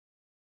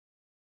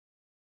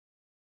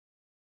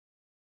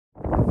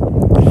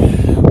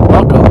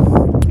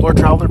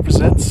ExploreTraveler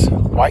presents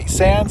White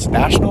Sands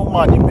National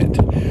Monument.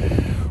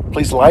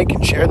 Please like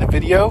and share the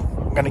video.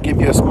 I'm going to give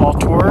you a small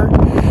tour.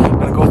 I'm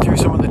going to go through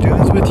some of the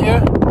dunes with you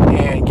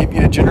and give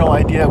you a general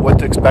idea of what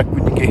to expect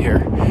when you get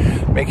here.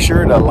 Make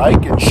sure to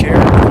like and share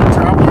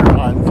ExploreTraveler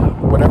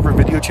on whatever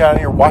video channel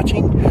you're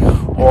watching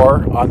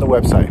or on the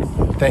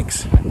website.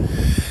 Thanks.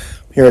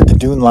 Here at the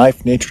Dune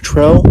Life Nature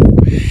Trail,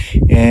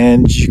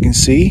 and as you can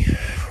see,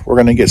 we're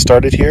going to get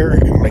started here.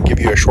 I'm going to give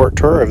you a short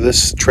tour of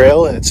this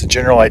trail, and it's a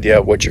general idea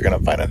of what you're going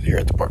to find out here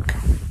at the park.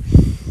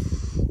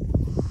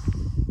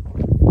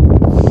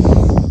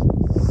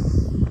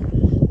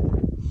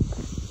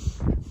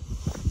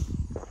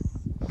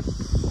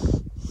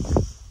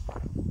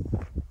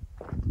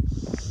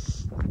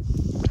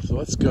 So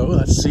let's go.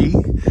 Let's see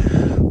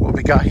what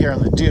we got here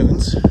on the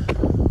dunes.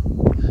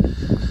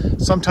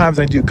 Sometimes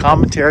I do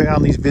commentary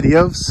on these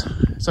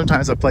videos.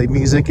 Sometimes I play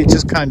music. It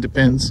just kind of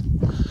depends,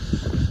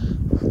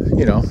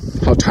 you know,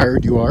 how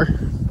tired you are.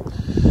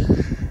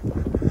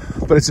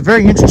 But it's a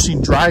very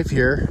interesting drive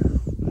here.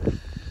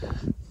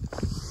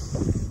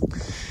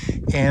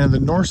 And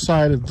the north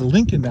side of the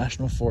Lincoln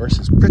National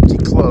Forest is pretty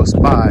close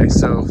by,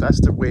 so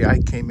that's the way I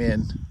came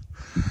in.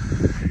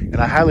 And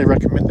I highly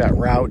recommend that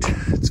route.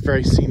 It's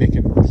very scenic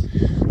and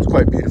it's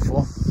quite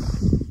beautiful.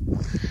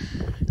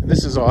 And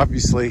this is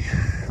obviously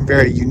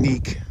very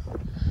unique.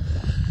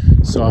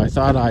 So I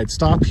thought I'd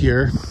stop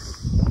here,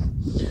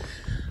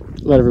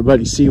 let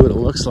everybody see what it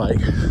looks like.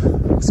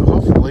 So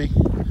hopefully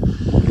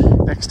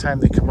next time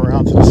they come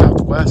around to the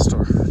southwest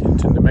or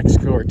into New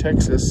Mexico or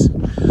Texas,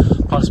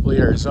 possibly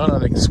Arizona,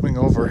 they can swing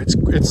over.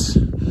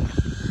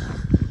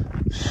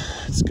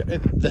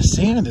 The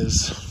sand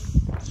is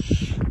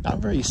not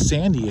very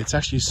sandy. It's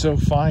actually so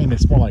fine,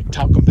 it's more like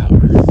talcum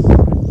powder.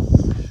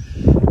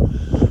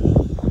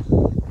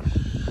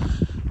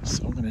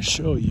 So I'm going to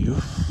show you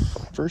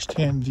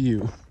first-hand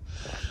view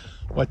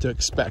what to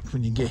expect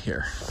when you get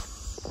here.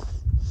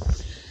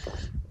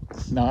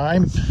 Now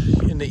I'm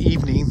in the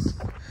evening,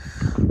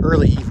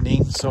 early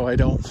evening, so I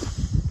don't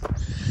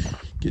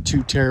get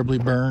too terribly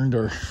burned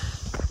or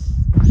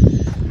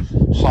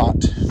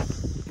hot.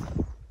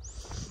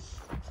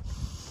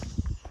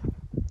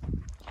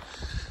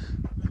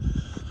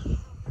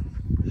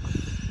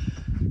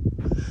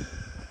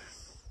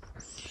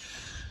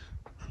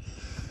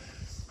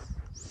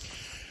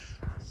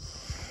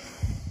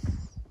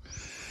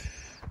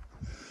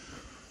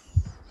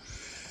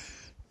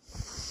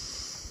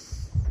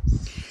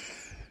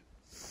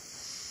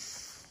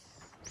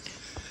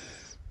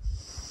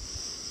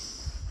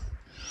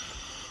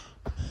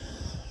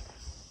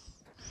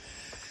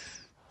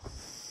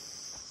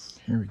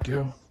 Here we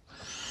go.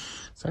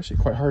 It's actually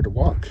quite hard to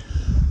walk.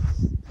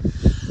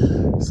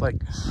 It's like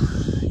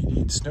you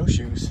need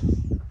snowshoes.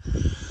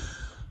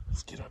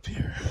 Let's get up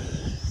here.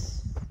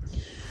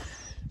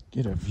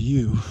 Get a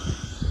view.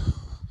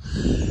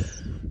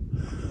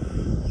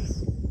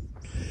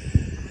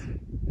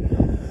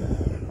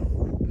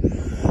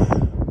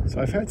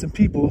 So I've had some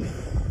people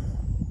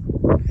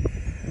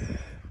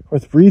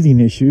with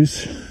breathing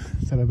issues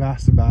that have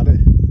asked about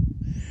it.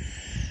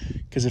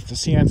 Because if the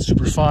sand's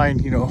super fine,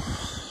 you know,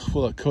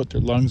 will it coat their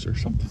lungs or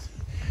something?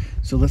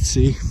 So let's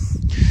see.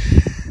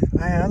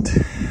 And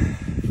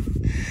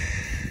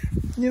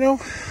you know,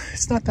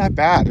 it's not that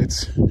bad.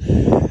 It's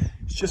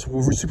just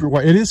super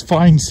white. It is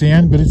fine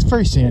sand, but it's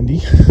very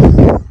sandy.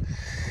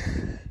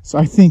 So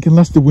I think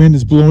unless the wind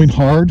is blowing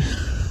hard,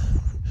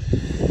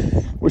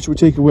 which would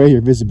take away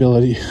your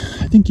visibility,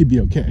 I think you'd be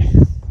okay.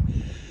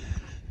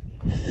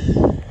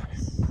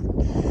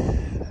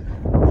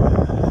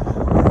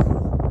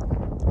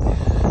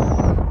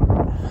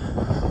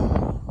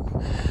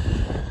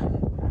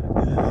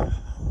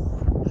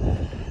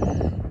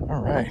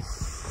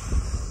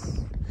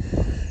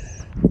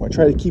 I'm going to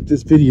try to keep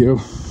this video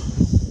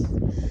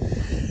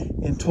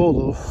in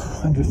total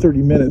under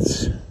 30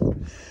 minutes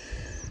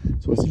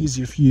so it's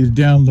easier for you to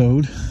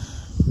download.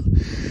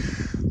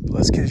 But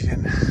let's get you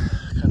in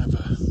kind of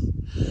a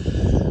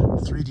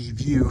 3D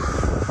view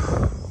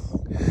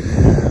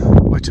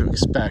what to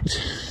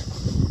expect.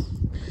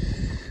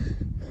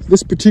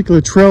 This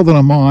particular trail that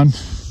I'm on,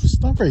 it's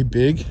not very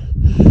big.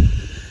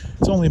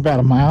 It's only about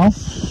a mile,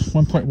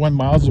 1.1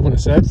 miles is what it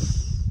said,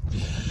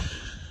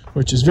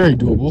 which is very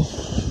doable.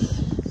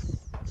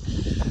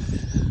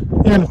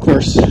 And of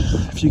course,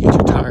 if you get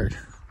too tired,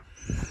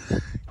 you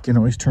can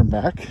always turn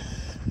back.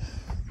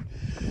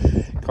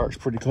 Car's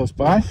pretty close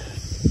by.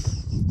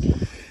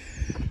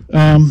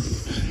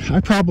 I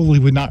probably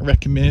would not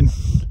recommend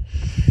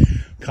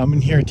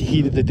coming here at the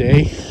heat of the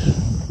day,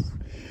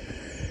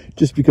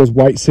 just because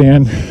white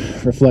sand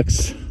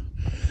reflects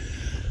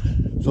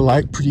the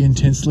light pretty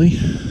intensely.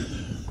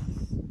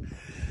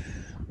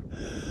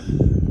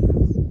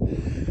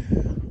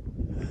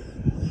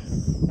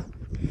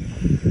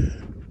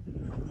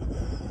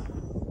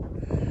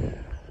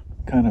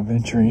 Kind of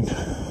venturing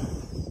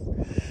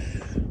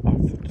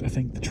off, I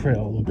think, the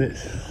trail a little bit.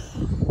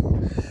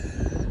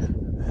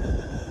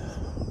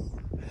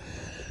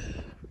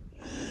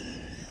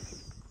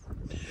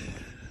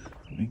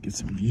 Let me get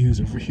some views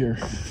over here.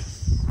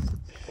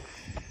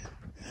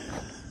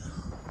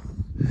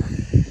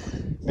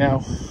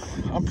 Now,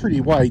 I'm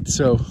pretty white,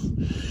 so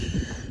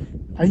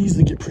I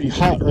usually get pretty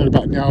hot right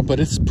about now, but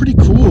it's pretty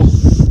cool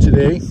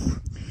today.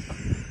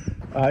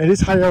 It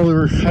is higher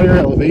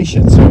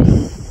elevation, so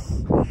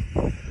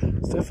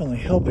it's definitely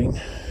helping.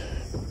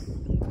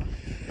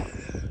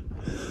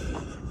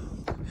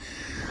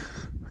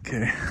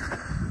 Okay.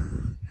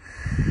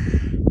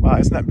 Wow,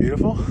 isn't that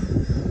beautiful?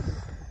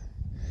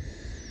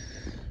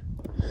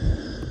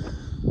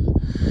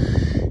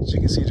 As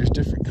you can see, there's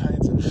different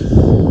kinds of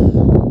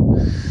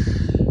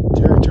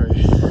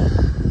territory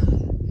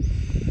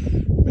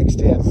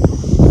mixed in.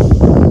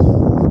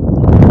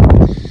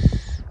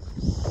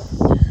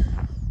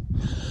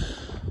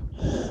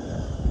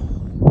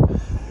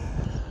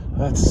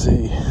 Let's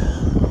see.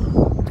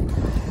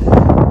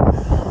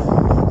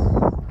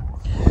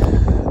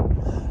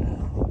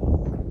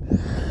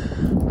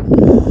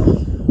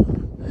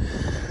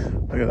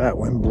 Look at that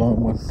wind-blown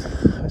one.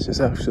 That's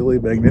just absolutely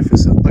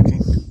magnificent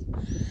looking.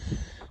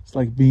 It's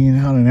like being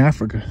out in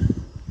Africa.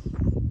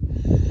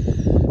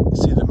 You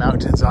see the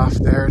mountains off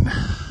there in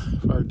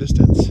far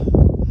distance.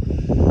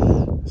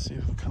 Let's see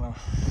what kind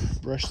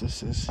of brush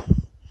this is.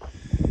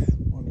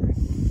 Wondering.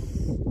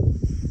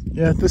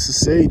 Yeah, this is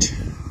sage.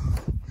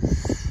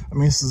 I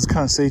mean, this is the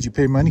kind of sage you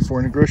pay money for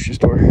in a grocery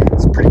store.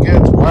 It's pretty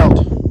good. It's wild.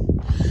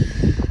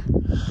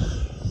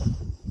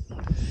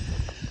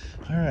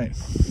 All right.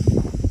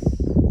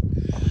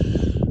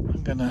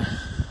 I'm gonna,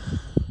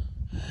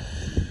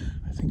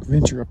 I think,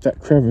 venture up that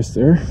crevice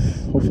there.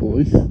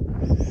 Hopefully.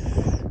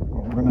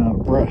 I'll run out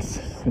of breath.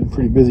 Been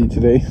pretty busy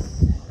today.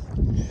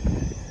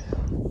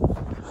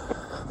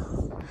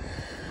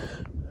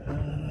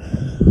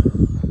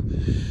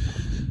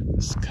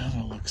 This kind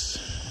of looks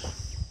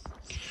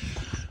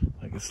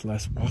like it's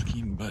less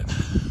walking, but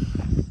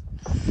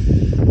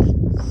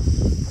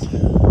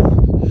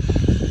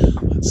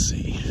let's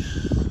see.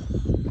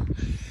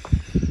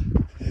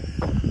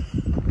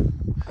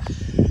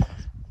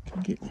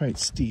 Can get quite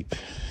steep.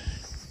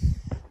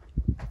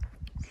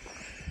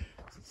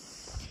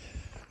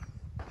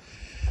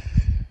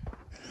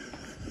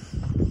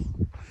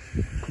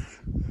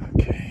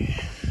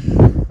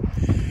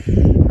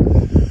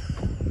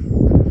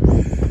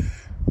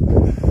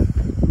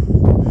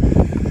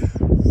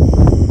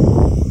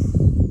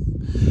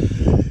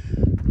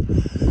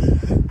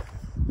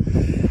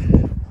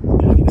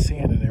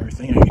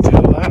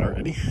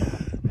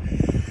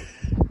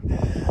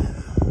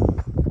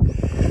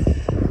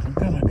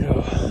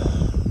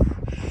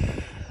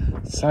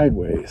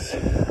 Sideways.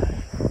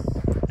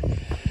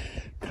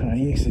 Kind of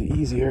makes it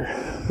easier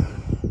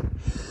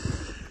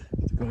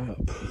to go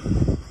up.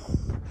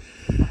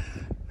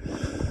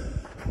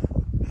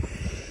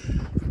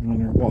 I'm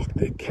gonna walk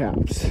the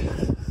caps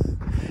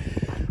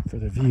for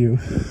the view.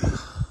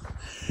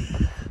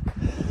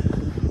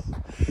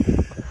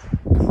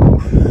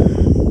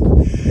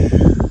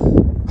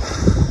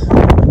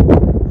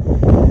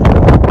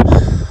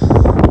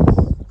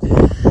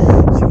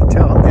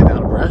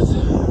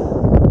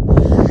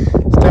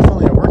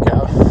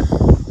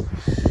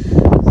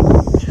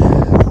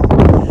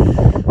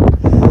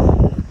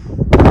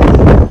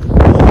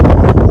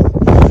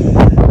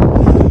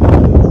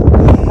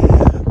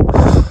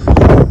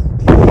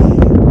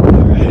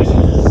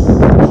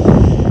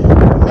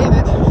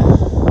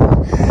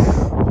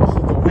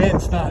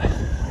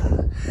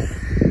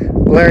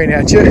 Blaring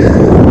at you.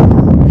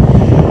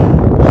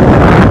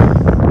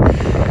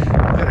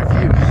 Better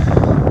view.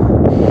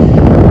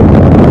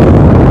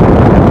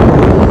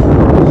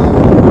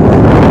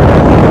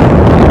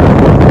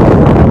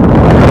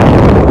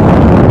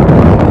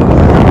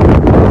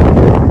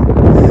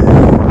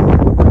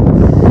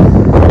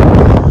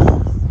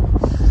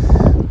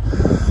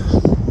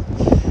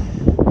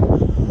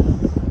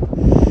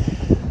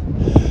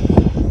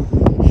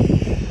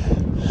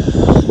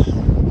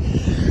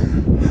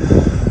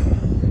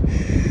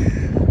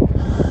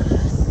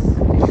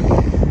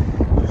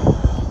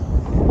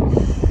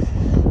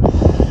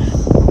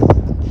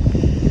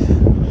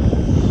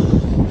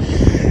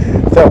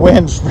 That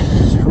wind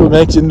really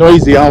makes it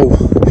noisy. I'll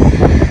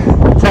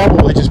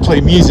probably just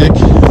play music,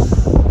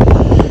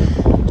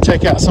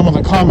 check out some of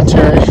the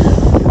commentary.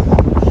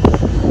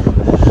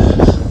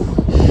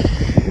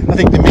 I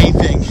think the main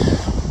thing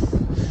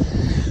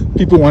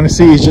people want to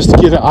see is just to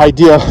get an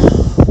idea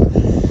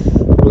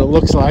what it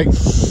looks like,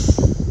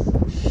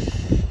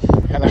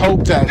 and I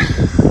hope that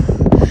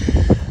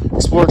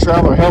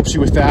ExploreTraveler helps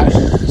you with that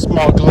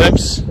small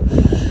glimpse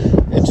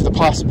into the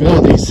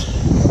possibilities.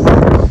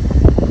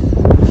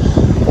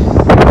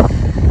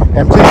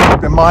 And please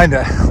keep in mind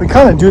that we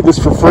kind of do this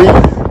for free,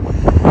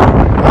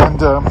 and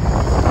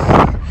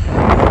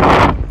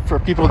for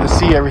people to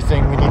see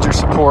everything, we need your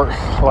support,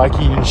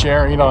 liking and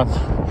sharing on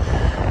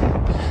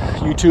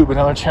YouTube and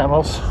other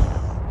channels.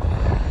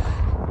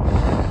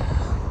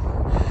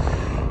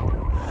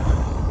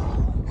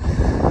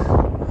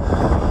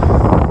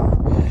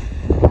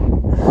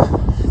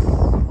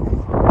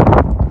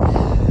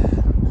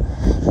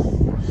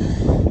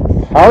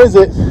 How is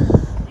it?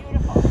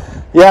 Beautiful.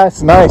 Yeah,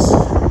 it's nice.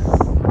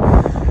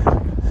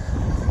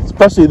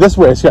 especially this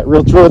way. It's got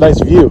really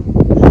nice view.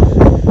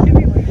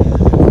 Everywhere.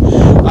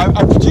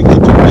 I particularly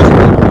took this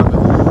way.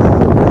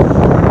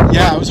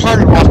 Yeah, it was hard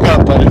to walk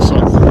up, but it's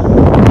fun.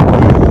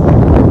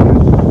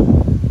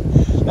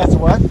 That's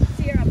what?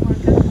 Sierra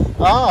Blanca.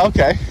 Oh,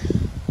 okay.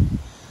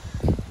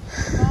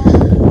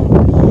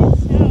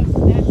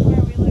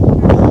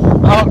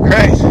 Oh,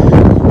 great.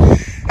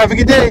 Have a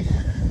good day.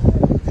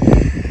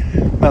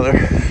 Another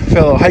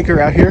fellow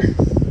hiker out here.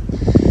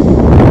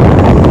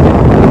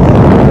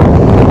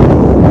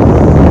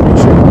 Make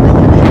sure you bring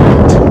your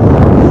hat.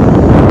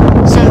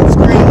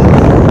 Sunscreen.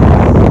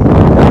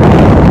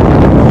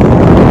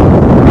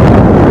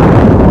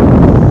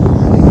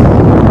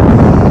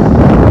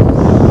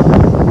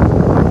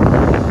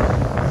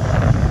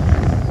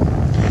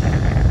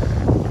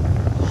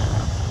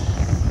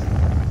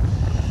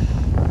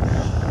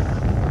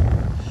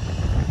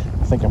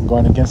 I think I'm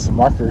going against the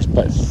markers,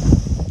 but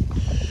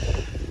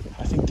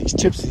I think these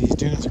tips of these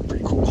dunes are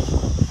pretty cool.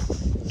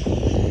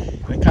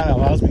 And it kind of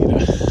allows me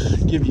to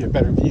give you a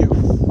better view.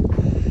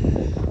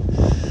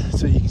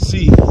 So you can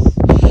see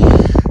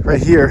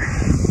right here,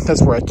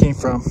 that's where I came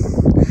from.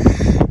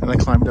 And I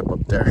climbed up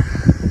there.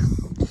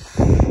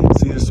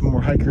 See, there's some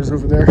more hikers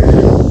over there.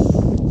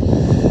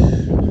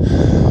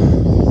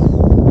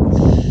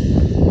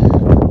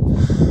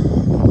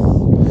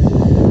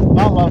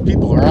 Not a lot of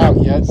people are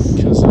out yet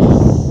because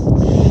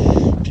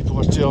people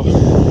are still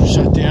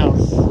shut down,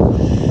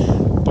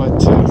 but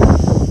it's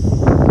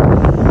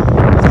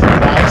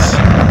nice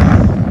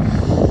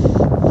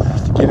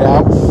to get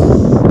out. I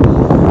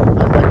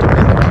recommend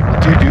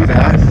that people do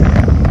that.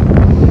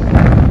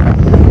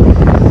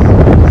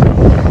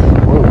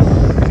 Whoa,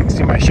 you can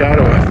see my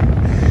shadow.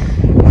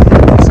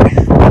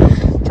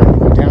 Trying to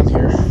go down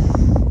here,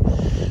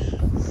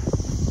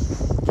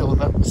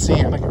 filling up with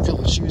sand. I can feel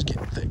the shoes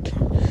getting thick.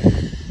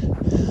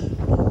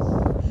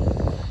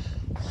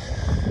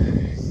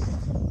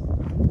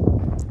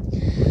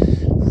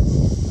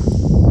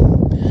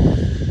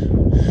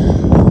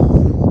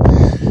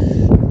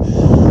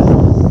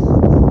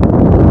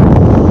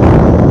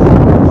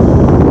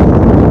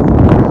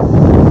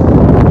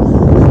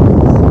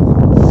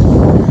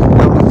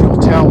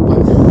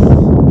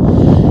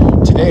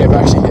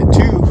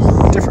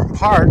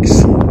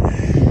 Parks,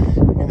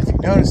 and if you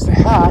notice the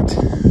hat,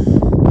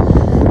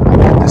 I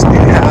got this new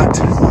hat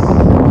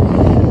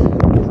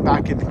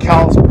back in the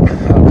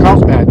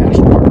Carlsbad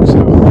National Park. So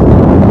if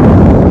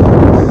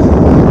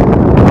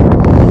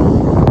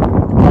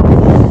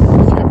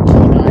you have a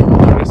keen eye,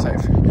 you'll notice I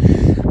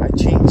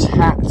changed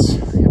hats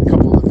in a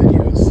couple of the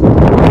videos.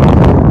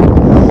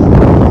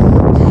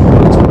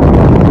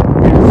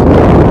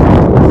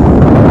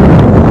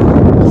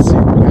 Let's see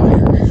what we got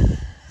here.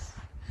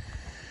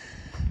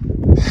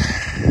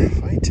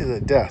 To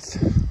the death.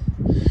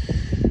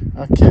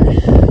 Okay,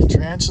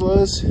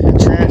 tarantulas and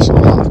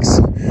tarantula hawks.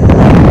 I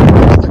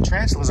know the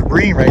tarantulas are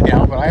breeding right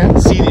now, but I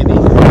haven't seen any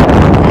here.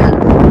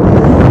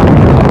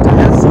 I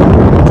have seen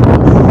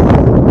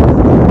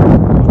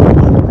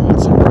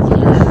rods over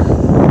there.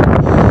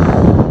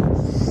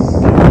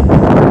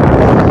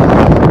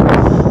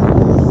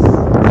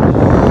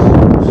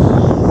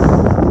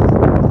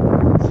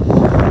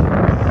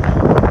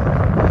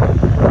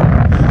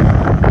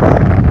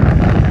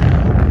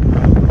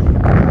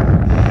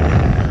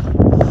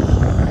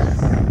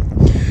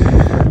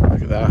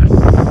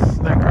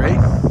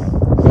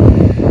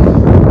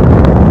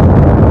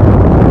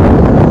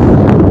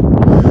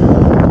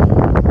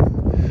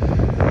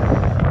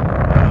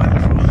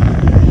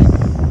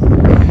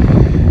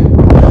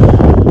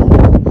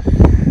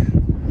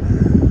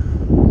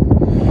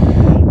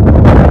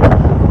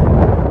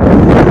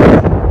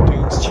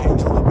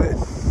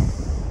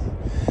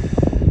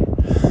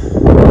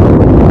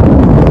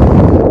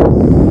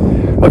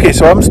 Okay,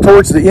 so I'm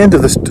towards the end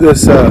of this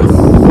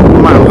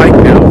mile hike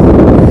now,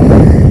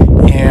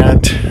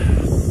 and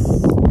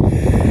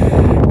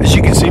as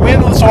you can see,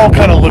 man, this all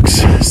kind of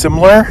looks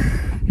similar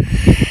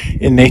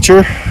in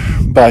nature,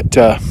 but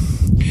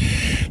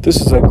this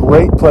is a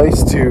great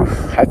place to,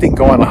 I think,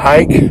 go on a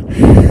hike.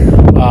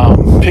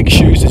 Pick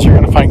shoes that you're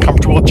going to find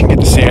comfortable, that you can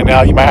get the sand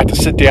out. You might have to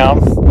sit down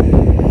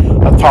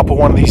on top of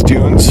one of these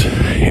dunes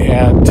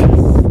and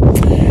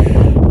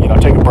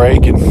take a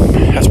break, and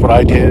that's what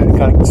I did.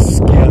 Kind of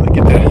scan,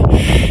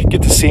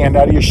 get the sand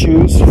out of your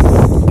shoes.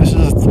 This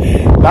is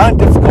not a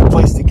difficult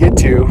place to get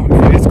to.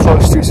 It's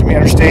close to some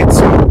interstates,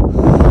 so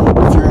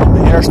if you're in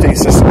the interstate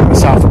system in the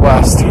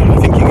Southwest, I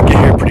think you can get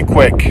here pretty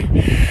quick.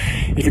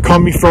 If you're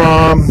coming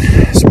from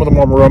some of the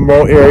more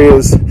remote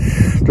areas,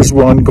 just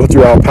willing to go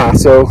through El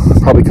Paso,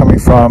 probably coming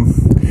from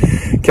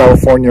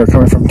California or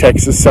coming from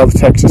Texas, South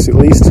Texas at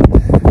least.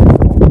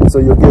 So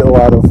you'll get a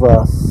lot of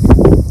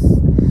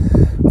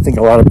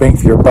a lot of bang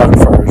for your buck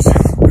as far as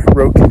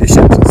road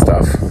conditions and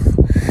stuff.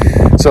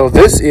 So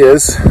this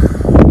is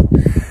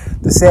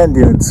the sand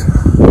dunes.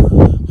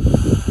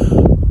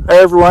 Hey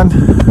everyone,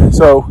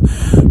 so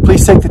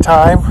please take the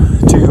time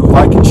to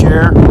like and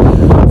share,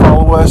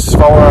 follow us,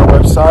 follow our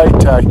website,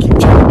 keep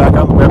checking back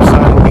on the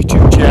website,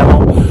 YouTube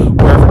channel,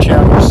 wherever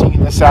channel you're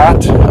seeing this at.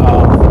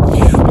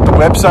 With the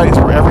website is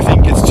where everything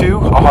gets to.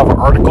 I'll have an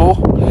article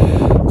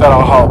that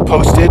I'll have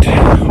posted,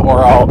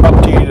 or I'll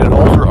update an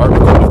older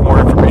article with more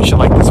information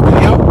like this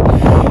video.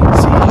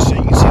 So you can see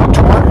the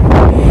tour.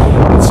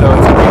 And so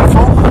it's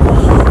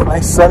beautiful,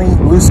 nice sunny,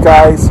 blue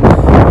skies.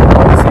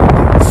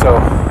 So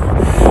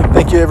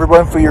thank you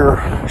everyone for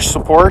your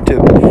support,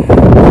 and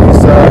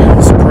please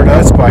support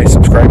us by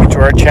subscribing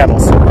to our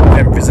channels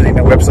and visiting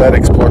our website,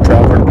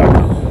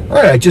 ExploreTraveler.com. All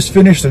right, I just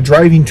finished a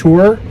driving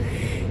tour,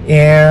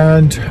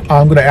 and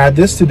I'm going to add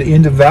this to the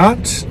end of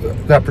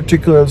that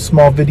particular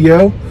small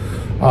video.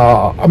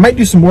 I might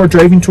do some more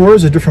driving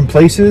tours of different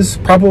places,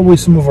 probably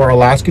some of our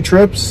Alaska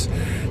trips,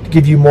 to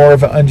give you more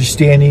of an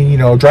understanding, you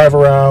know, drive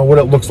around, what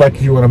it looks like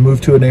if you want to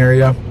move to an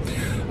area.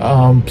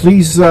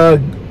 Please,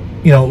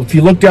 you know, if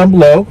you look down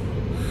below,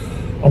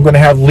 I'm going to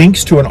have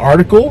links to an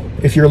article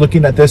if you're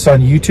looking at this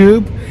on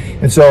YouTube,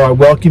 and so I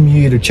welcome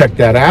you to check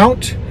that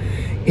out.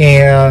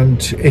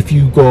 And if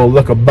you go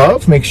look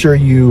above, make sure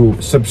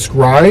you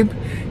subscribe,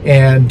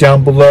 and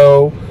down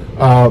below,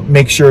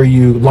 make sure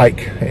you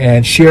like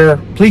and share.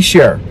 Please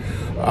share.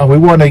 We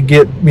want to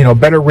get, you know,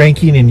 better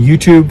ranking in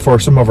YouTube for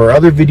some of our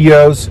other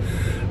videos.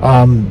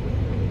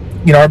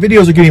 You know, our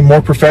videos are getting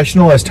more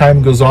professional as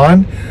time goes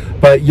on,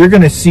 but you're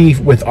going to see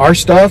with our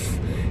stuff,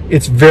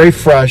 it's very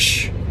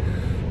fresh.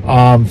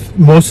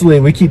 Mostly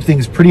we keep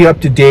things pretty up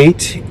to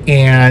date,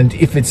 and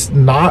if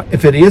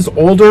it is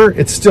older,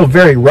 it's still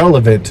very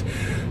relevant.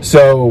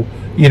 So,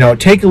 you know,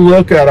 take a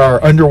look at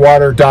our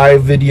underwater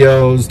dive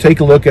videos, take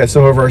a look at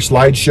some of our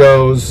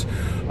slideshows.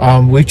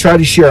 We try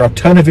to share a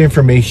ton of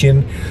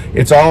information.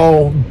 It's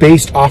all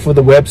based off of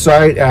the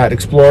website at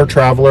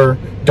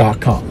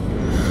ExploreTraveler.com.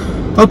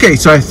 Okay,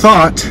 so I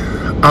thought,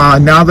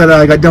 now that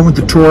I got done with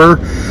the tour,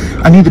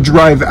 I need to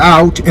drive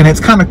out, and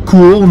it's kind of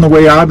cool on the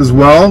way out as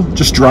well,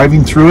 just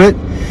driving through it.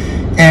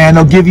 And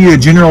I'll give you a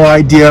general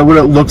idea what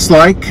it looks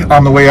like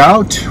on the way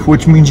out,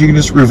 which means you can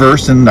just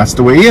reverse, and that's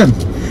the way in.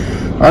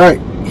 All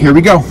right, here we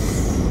go.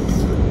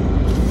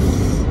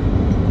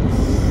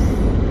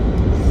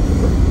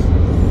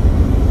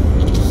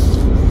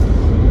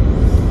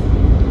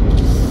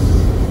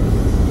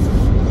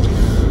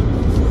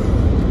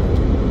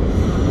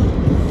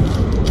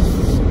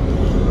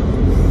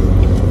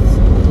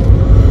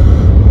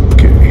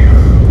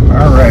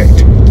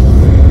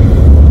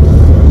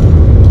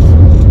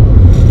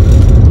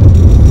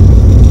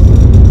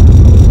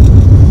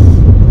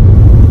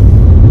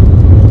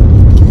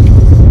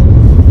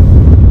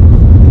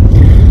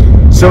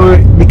 So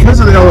because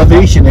of the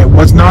elevation, it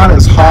was not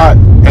as hot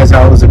as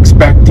I was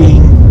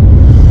expecting,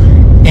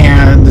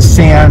 and the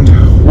sand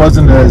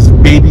wasn't as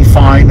baby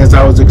fine as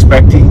I was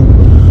expecting.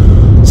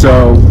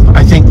 So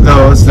I think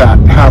those that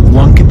have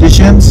lung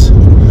conditions,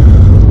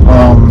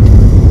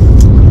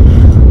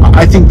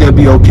 I think they'll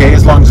be okay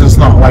as long as it's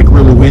not like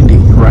really windy,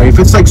 right? If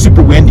it's like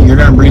super windy, you're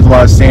gonna breathe a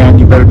lot of sand,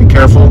 you better be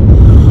careful.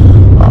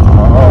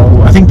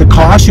 I think the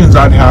cautions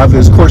I'd have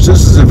is, of course,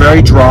 this is a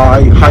very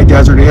dry, high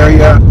desert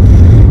area.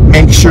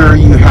 Make sure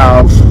you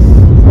have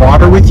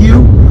water with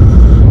you.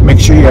 Make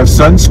sure you have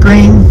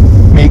sunscreen.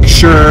 Make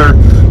sure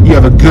you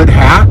have a good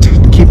hat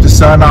to keep the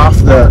sun off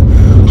the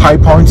high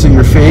points of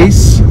your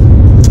face.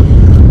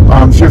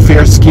 If you're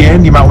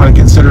fair-skinned, you might want to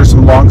consider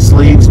some long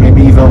sleeves,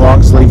 maybe even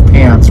long sleeve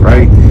pants,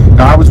 right?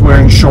 Now, I was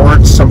wearing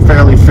shorts. I'm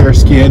fairly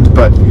fair-skinned,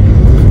 but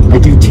I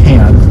do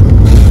tan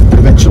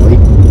eventually.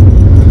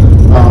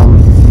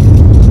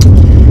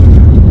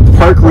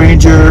 Park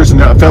rangers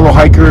and fellow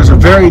hikers are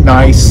very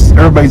nice.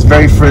 Everybody's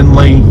very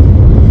friendly.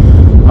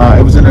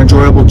 It was an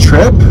enjoyable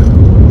trip,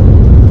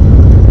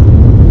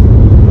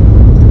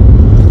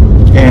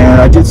 and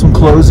I did some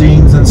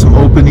closings and some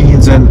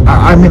openings, and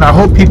I mean, I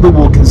hope people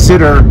will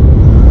consider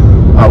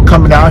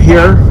coming out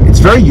here. It's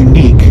very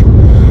unique.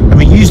 I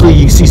mean, usually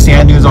you see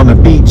sand dunes on the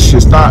beach.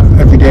 It's not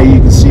every day you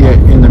can see it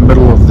in the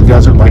middle of the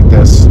desert like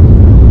this,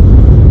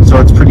 so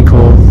it's pretty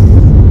cool.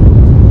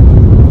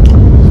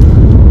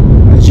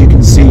 You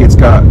can see it's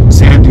got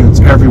sand dunes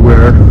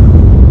everywhere,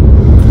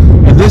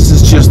 and this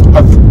is just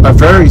a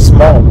very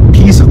small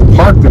piece of the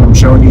park that I'm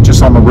showing you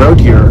just on the road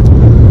here.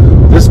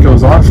 This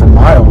goes on for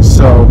miles,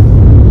 so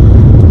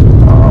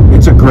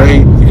it's a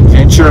great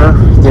adventure.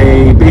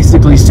 They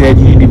basically said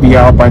you need to be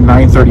out by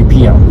 9:30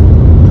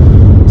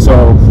 p.m.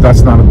 so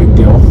that's not a big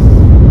deal.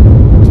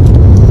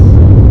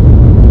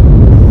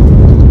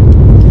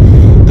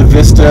 The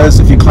vistas,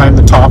 if you climb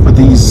the top of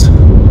these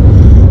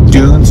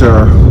dunes,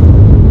 are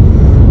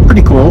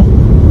pretty cool.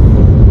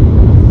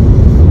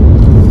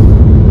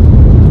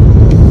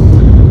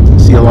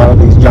 See a lot of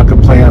these yucca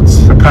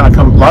plants are kind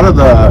of a lot of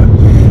the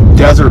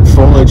desert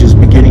foliage is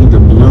beginning to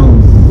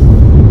bloom.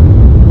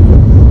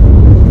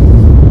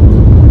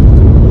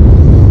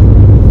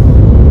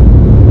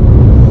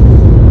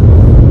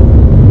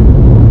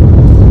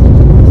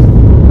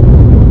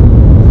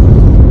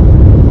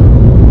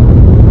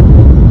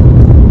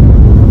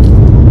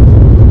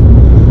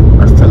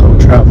 Our fellow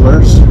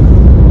travelers.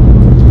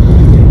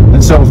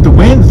 So if the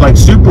wind's like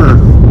super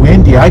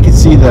windy, I could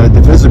see that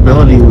the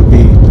visibility would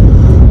be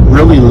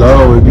really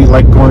low. It'd be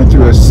like going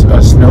through a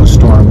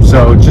snowstorm.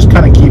 So just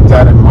kind of keep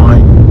that in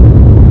mind.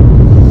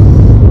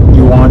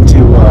 want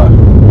to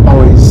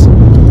always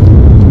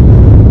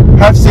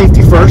have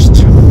safety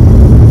first.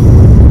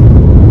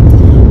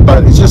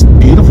 But it's just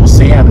beautiful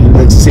sand, and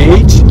the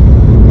sage,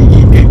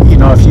 you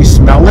know, if you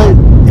smell it,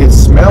 it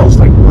smells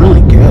like really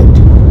good.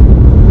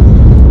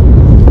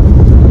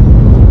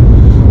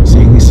 So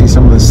you can see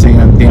some of the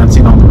sand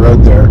dancing on the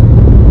road there.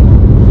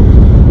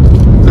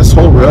 This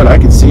whole road, I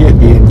could see it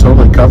being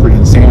totally covered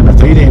in sand. If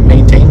they didn't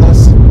maintain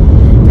this,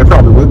 it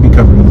probably would be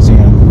covered in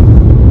sand.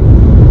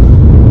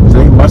 So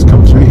they must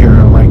come through here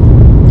and like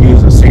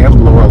use a sand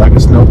blower like a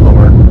snow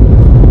blower.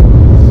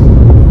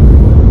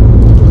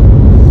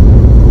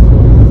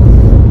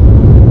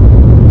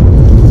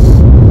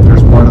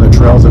 There's one of the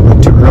trails I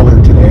went to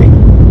earlier today.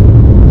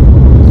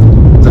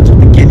 It's at the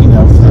beginning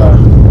of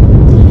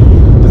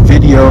the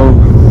video,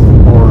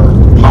 or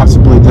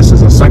possibly this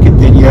is a second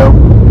video.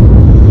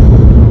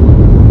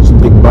 Some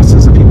big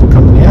buses of people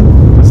coming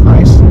in. That's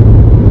nice.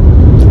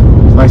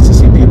 It's nice to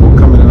see people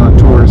coming in on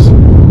tours.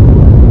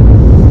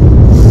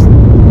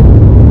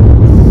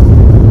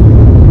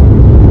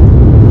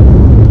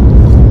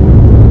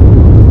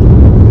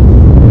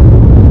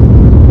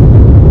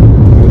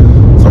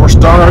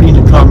 Starting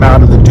to come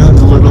out of the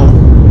dunes a little.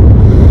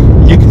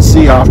 You can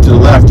see off to the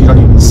left, you don't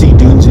even see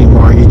dunes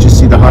anymore. You just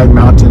see the high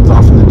mountains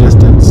off in the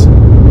distance.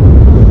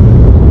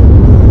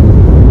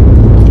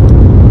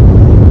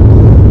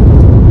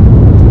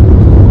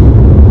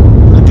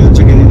 The dunes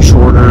are getting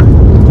shorter.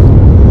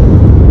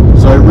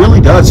 So it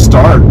really does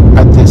start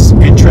at this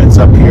entrance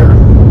up here.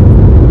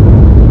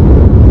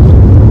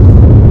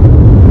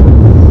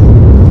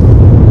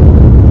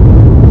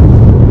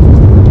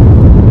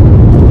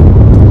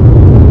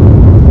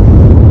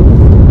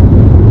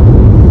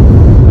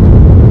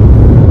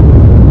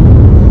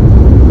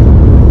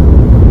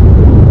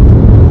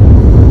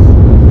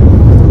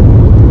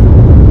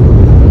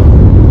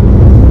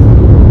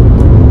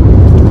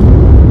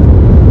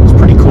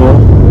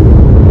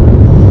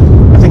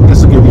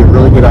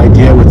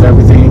 Idea with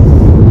everything.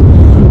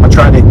 I'll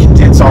try to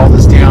condense all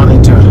this down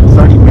into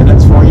 30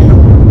 minutes for you.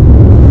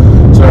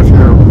 So if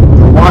you're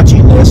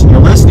watching this and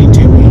you're listening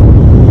to me,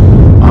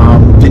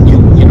 then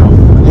you know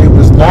it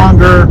was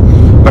longer,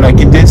 but I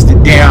condensed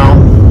it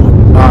down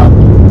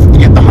to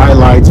get the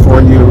highlights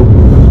for you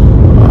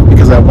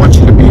because I want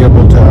you to be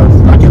able to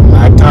not get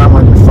lag time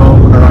on your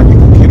phone or on your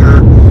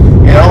computer.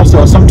 And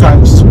also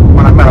sometimes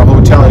when I'm at a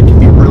hotel, it can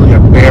be really a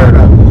bear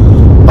to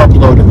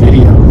upload a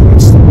video.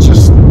 It's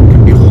just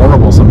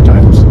horrible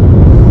sometimes.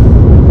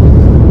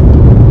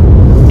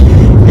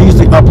 I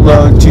usually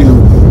upload to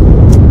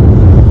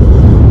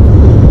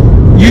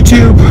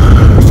YouTube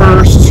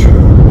first,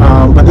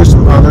 but there's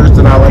some others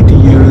that I like to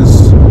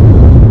use,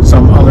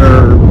 some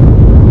other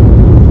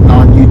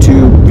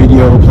non-YouTube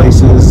video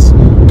places.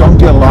 Don't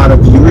get a lot of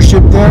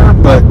viewership there,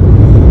 but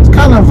it's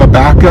kind of a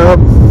backup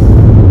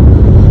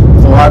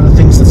with a lot of the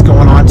things that's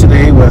going on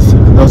today with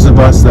those of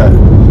us that,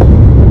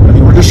 I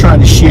mean, we're just trying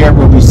to share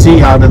what we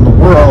see out in the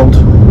world.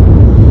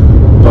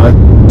 But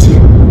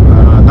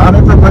not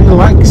everybody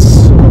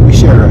likes what we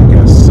share, I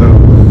guess. So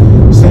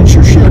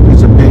censorship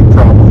is a big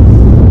problem.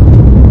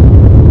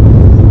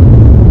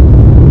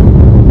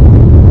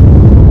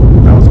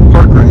 That was a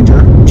park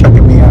ranger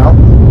checking me out.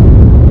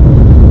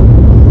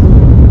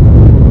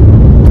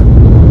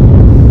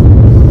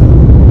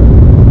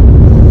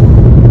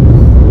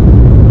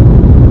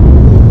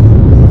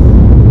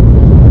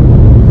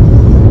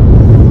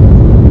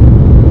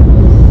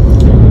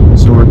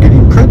 So we're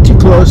getting pretty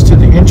close to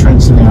the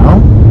entrance now.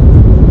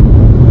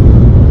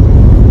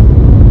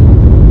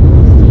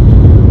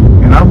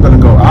 I'm going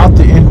to go out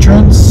the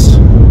entrance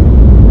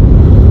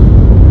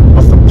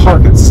of the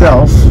park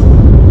itself,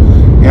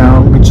 and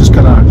I'm just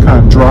going to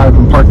kind of drive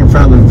and park in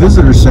front of the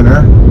visitor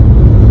center.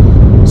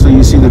 So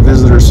you see the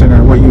visitor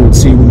center, what you would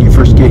see when you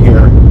first get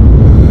here.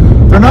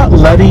 They're not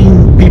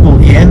letting people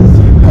in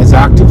as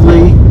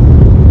actively,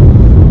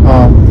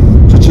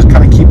 so just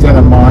kind of keep that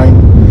in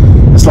mind.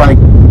 It's like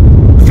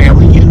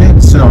family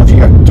units, so if you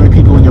got 3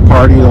 people in your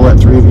party, they'll let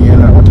 3 of you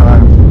in at one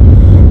time.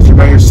 If you're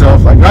by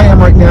yourself, like I am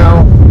right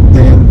now,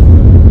 then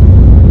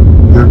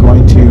you're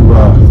going to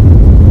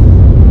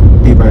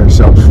be by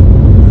yourself.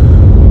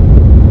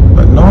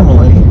 But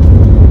normally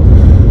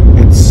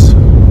it's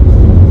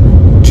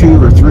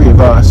 2 or 3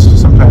 of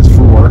us, sometimes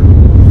 4.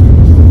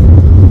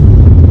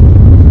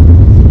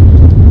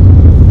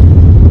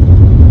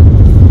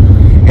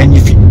 And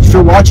if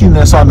you're watching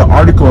this on the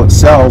article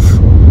itself,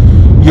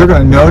 you're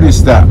going to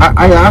notice that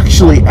I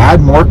actually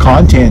add more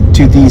content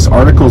to these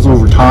articles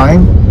over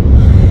time,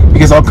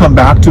 because I'll come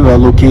back to a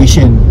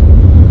location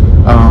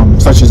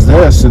such as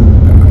this,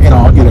 and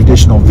I'll get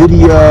additional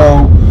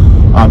video.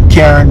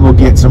 Karen will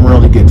get some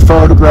really good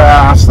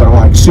photographs that are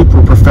like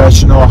super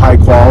professional, high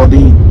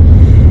quality,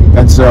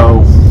 and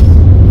so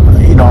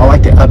I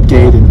like to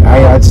update and I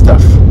add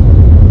stuff.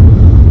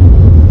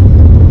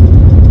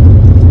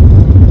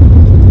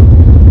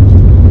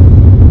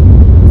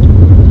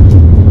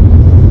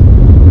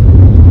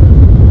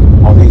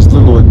 All these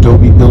little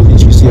adobe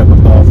buildings you see up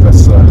above,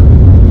 that's the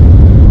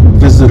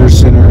visitor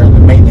center and the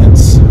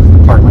maintenance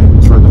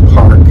department for the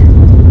park.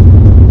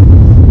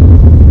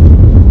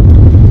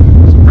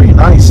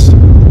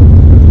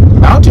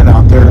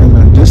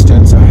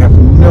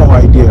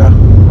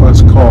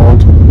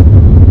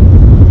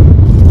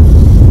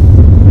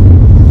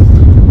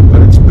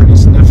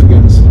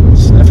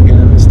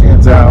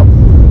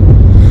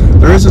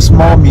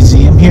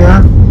 museum here.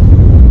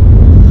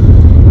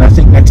 And I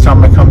think next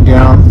time I come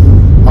down,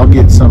 I'll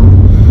get some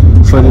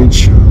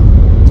footage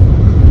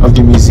of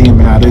the museum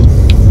added.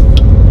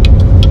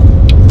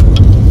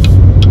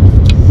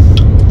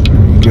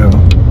 There you go.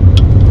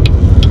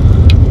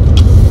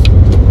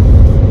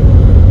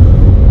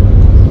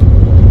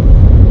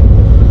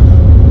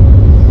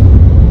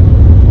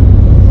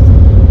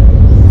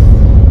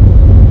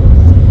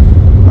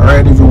 All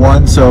right,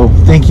 everyone. So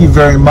thank you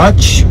very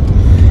much.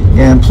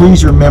 And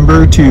please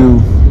remember to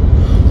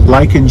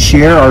like and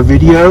share our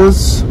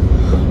videos.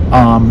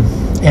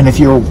 And if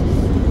you're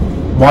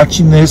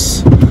watching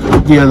this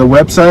via the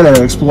website at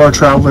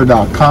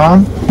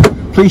ExploreTraveler.com,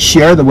 please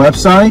share the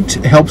website.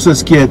 It helps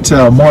us get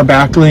more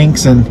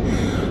backlinks and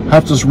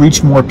helps us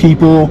reach more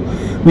people.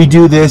 We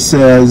do this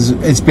as,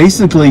 it's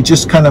basically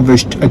just kind of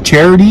a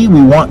charity.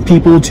 We want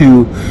people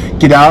to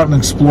get out and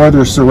explore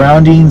their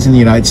surroundings in the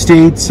United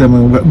States. I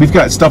mean, we've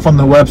got stuff on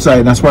the website,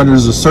 and that's why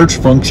there's a search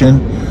function.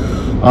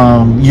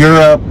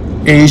 Europe,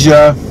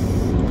 Asia,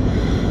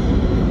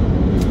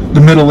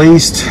 the Middle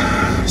East.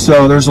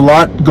 So there's a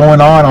lot going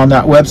on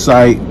that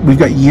website. We've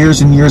got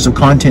years and years of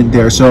content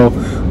there. So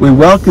we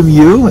welcome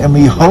you, and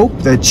we hope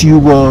that you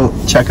will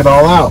check it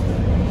all out.